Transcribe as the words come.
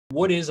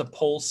what is a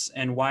pulse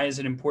and why is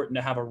it important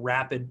to have a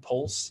rapid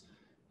pulse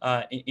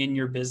in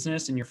your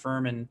business, in your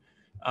firm, and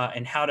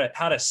how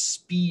to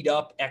speed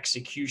up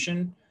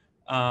execution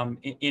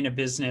in a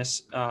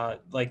business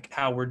like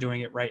how we're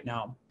doing it right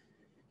now.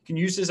 You can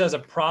use this as a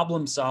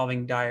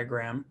problem-solving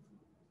diagram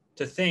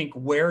to think,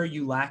 where are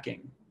you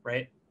lacking,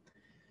 right?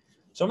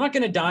 So I'm not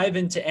going to dive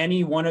into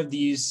any one of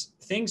these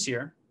things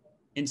here.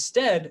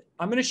 Instead,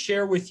 I'm going to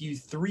share with you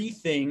 3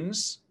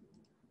 things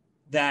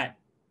that,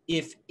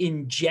 if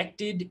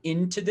injected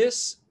into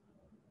this,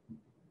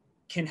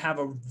 can have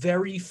a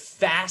very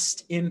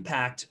fast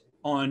impact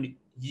on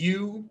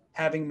you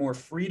having more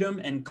freedom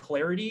and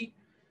clarity,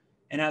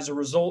 and as a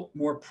result,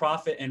 more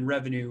profit and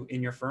revenue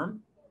in your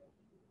firm.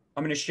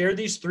 I'm going to share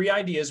these 3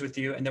 ideas with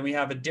you, and then we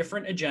have a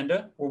different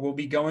agenda where we'll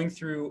be going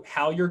through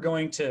how you're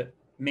going to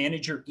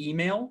manage your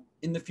email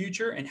in the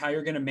future and how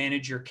you're going to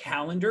manage your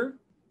calendar.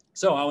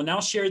 So I will now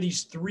share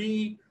these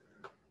 3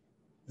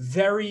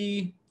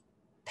 very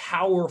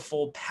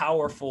powerful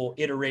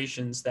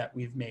iterations that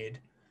we've made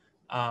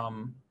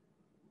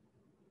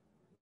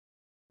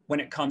when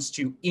it comes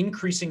to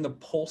increasing the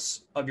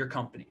pulse of your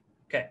company.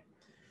 Okay.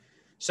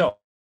 So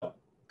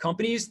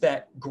companies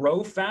that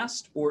grow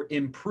fast or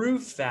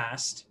improve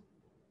fast,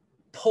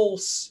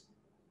 pulse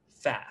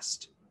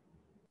fast.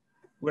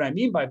 What I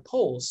mean by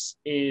pulse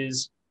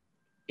is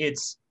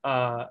it's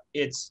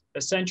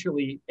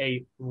essentially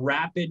a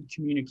rapid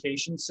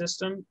communication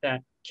system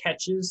that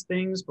catches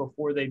things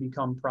before they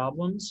become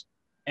problems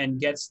and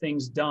gets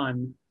things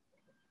done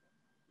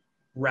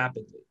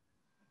rapidly.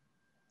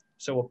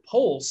 So a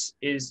pulse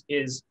is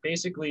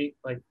basically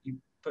like you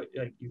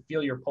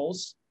feel your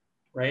pulse,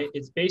 right?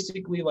 It's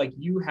basically like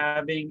you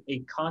having a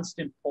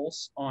constant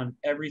pulse on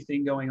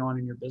everything going on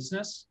in your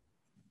business.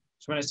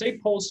 So when I say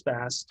pulse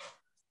fast,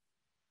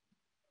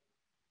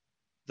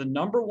 the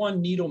number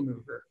one needle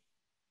mover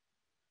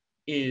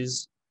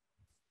is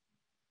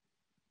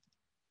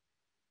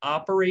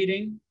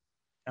operating.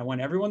 I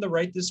want everyone to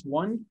write this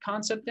one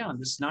concept down.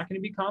 This is not going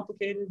to be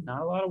complicated,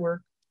 not a lot of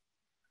work.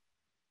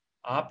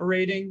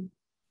 Operating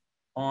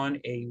on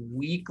a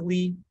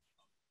weekly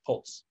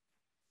pulse.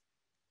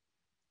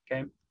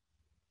 Okay.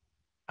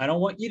 I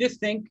don't want you to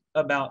think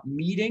about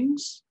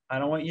meetings. I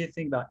don't want you to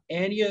think about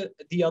any of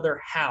the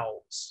other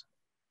hows.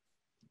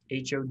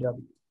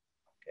 H-O-W.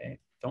 Okay.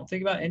 Don't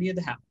think about any of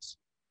the hows.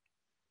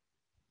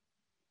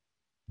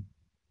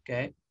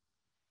 Okay.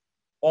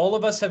 All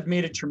of us have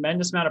made a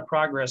tremendous amount of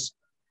progress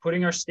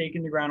putting our stake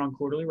in the ground on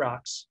Quarterly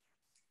Rocks.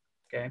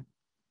 Okay.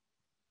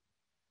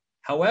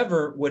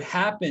 However, what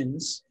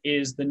happens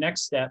is the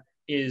next step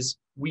is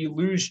we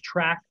lose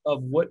track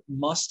of what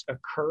must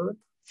occur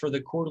for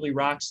the Quarterly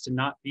Rocks to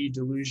not be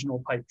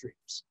delusional pipe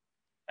dreams,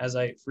 as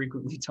I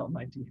frequently tell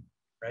my team,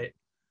 right?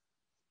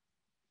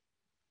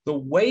 The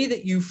way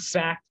that you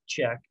fact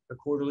check a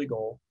quarterly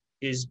goal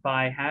is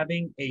by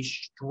having a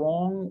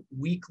strong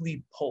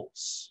weekly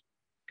pulse,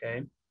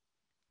 okay?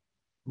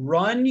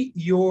 Run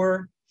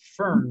your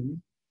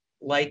firm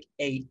like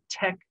a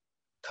tech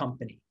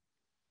company.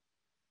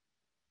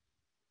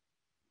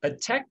 A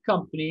tech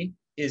company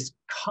is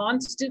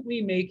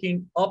constantly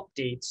making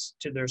updates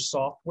to their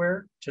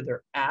software, to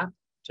their app,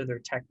 to their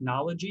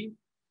technology.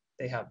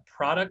 They have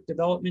product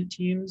development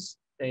teams.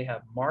 They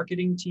have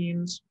marketing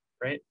teams,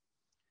 right?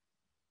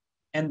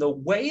 And the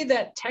way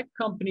that tech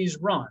companies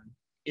run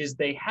is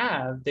they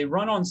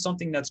run on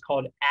something that's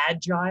called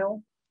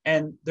agile.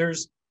 And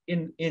there's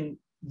in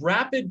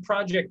rapid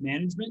project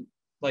management,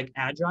 like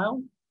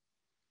agile,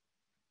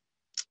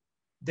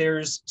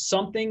 there's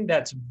something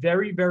that's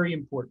very, very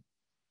important.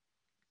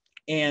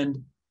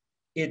 And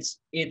it's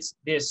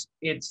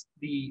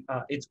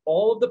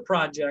all of the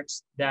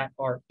projects that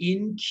are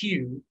in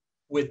queue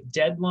with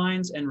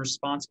deadlines and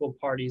responsible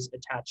parties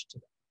attached to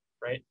them,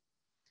 right?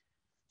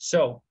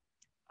 So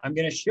I'm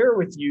going to share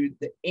with you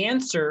the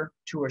answer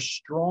to a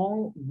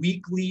strong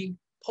weekly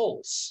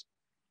pulse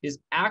is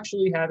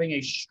actually having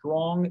a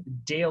strong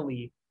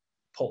daily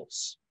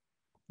pulse.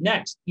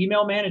 Next,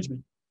 email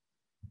management.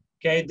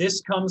 Okay,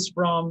 this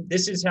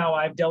is how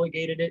I've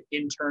delegated it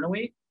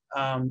internally.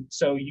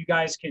 So you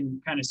guys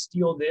can kind of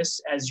steal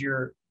this as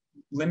you're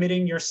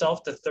limiting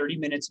yourself to 30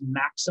 minutes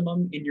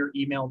maximum in your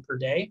email per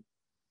day.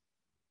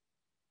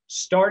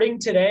 Starting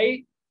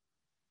today,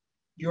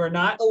 you are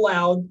not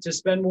allowed to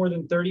spend more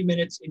than 30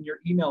 minutes in your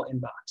email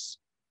inbox.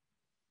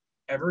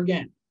 Ever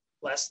again,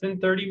 less than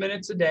 30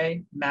 minutes a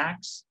day,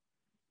 max.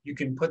 You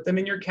can put them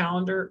in your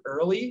calendar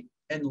early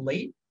and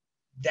late.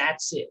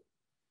 That's it.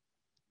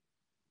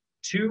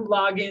 2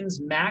 logins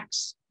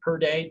max per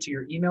day to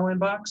your email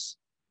inbox,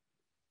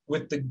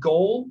 with the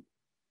goal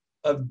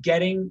of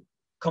getting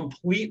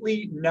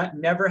completely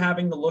never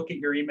having to look at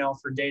your email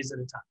for days at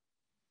a time.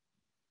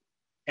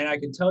 And I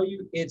can tell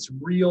you it's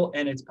real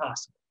and it's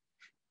possible.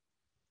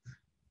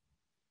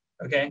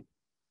 Okay.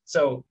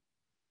 So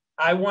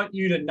I want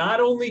you to not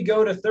only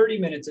go to 30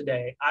 minutes a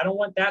day. I don't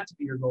want that to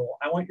be your goal.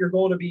 I want your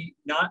goal to be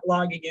not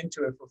logging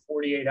into it for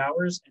 48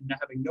 hours and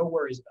having no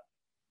worries about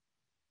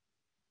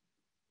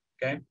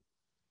it. Okay.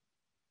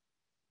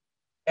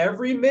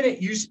 Every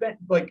minute you spend,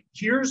 like,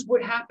 here's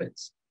what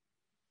happens.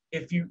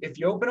 If you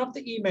open up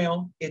the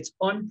email, it's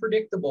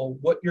unpredictable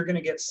what you're going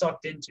to get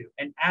sucked into.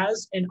 And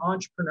as an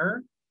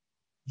entrepreneur,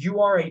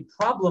 you are a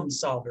problem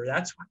solver.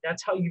 That's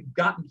how you've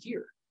gotten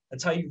here.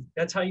 That's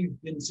how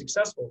you've been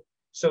successful.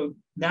 So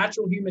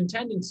natural human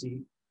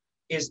tendency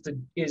is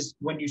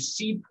when you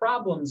see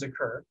problems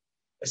occur,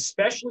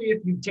 especially if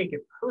you take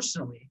it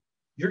personally,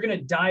 you're going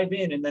to dive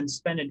in and then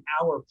spend an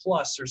hour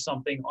plus or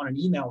something on an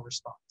email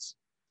response.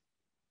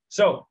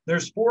 So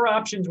there's 4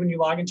 options when you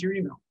log into your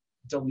email: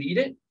 delete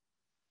it,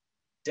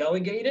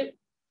 delegate it,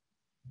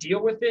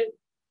 deal with it,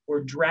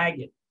 or drag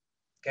it.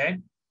 Okay.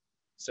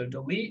 So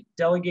delete,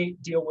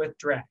 delegate, deal with,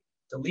 drag.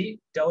 Delete,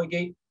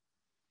 delegate,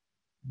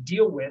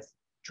 deal with,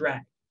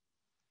 drag.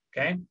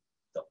 Okay.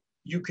 So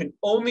you can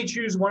only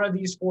choose one of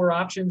these 4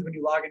 options when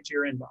you log into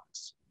your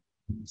inbox.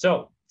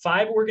 So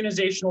 5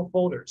 organizational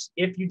folders.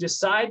 If you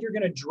decide you're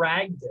going to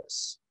drag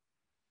this,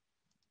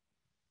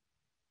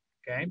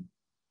 okay,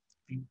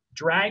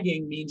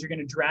 dragging means you're going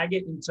to drag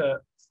it into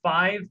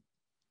 5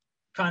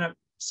 kind of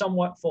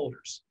somewhat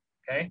folders.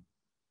 Okay.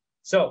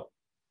 So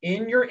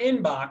in your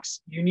inbox,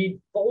 you need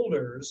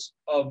folders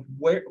of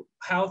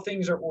how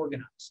things are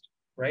organized,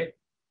 right?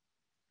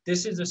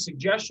 This is a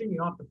suggestion. You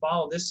don't have to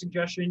follow this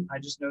suggestion. I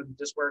just know that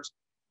this works.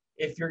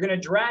 If you're going to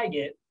drag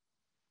it,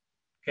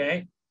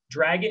 okay,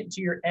 drag it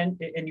into your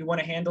end, and you want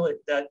to handle it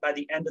by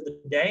the end of the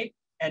day,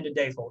 end of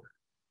day folder.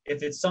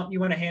 If it's something you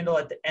want to handle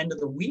at the end of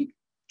the week,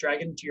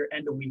 drag it into your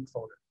end of week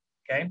folder,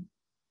 okay?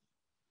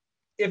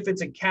 If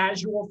it's a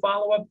casual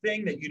follow-up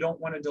thing that you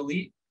don't want to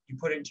delete, you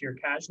put it into your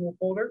casual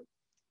folder.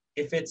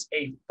 If it's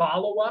a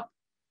follow-up,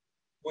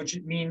 which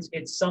means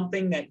it's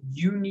something that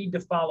you need to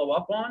follow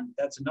up on,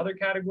 that's another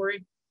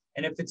category.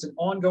 And if it's an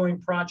ongoing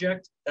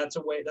project, that's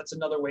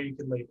another way you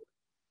could label it.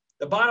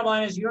 The bottom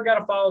line is you don't got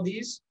to follow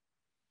these.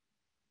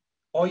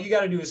 All you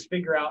got to do is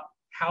figure out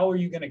how are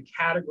you going to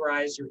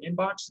categorize your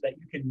inbox so that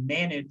you can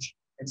manage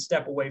and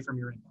step away from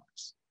your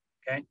inbox,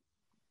 okay?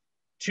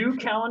 2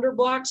 calendar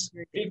blocks,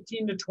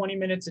 15 to 20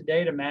 minutes a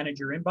day to manage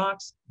your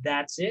inbox.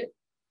 That's it.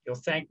 You'll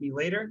thank me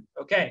later.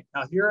 Okay,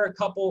 now here are a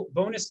couple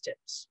bonus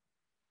tips.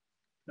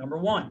 Number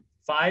 1,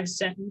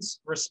 5-sentence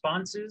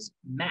responses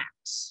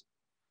max.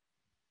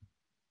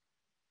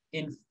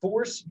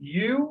 Enforce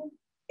you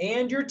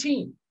and your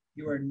team.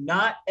 You are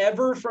not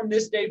ever from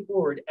this day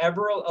forward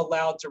ever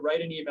allowed to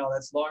write an email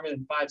that's longer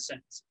than 5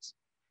 sentences.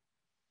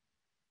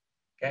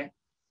 Okay.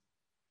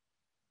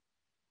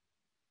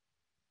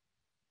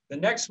 The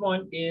next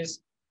one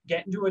is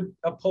get into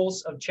a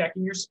pulse of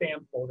checking your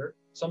spam folder.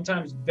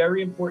 Sometimes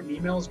very important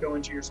emails go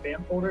into your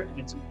spam folder, and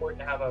it's important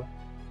to have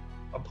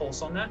a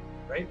pulse on that,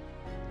 right?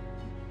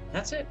 And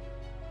that's it.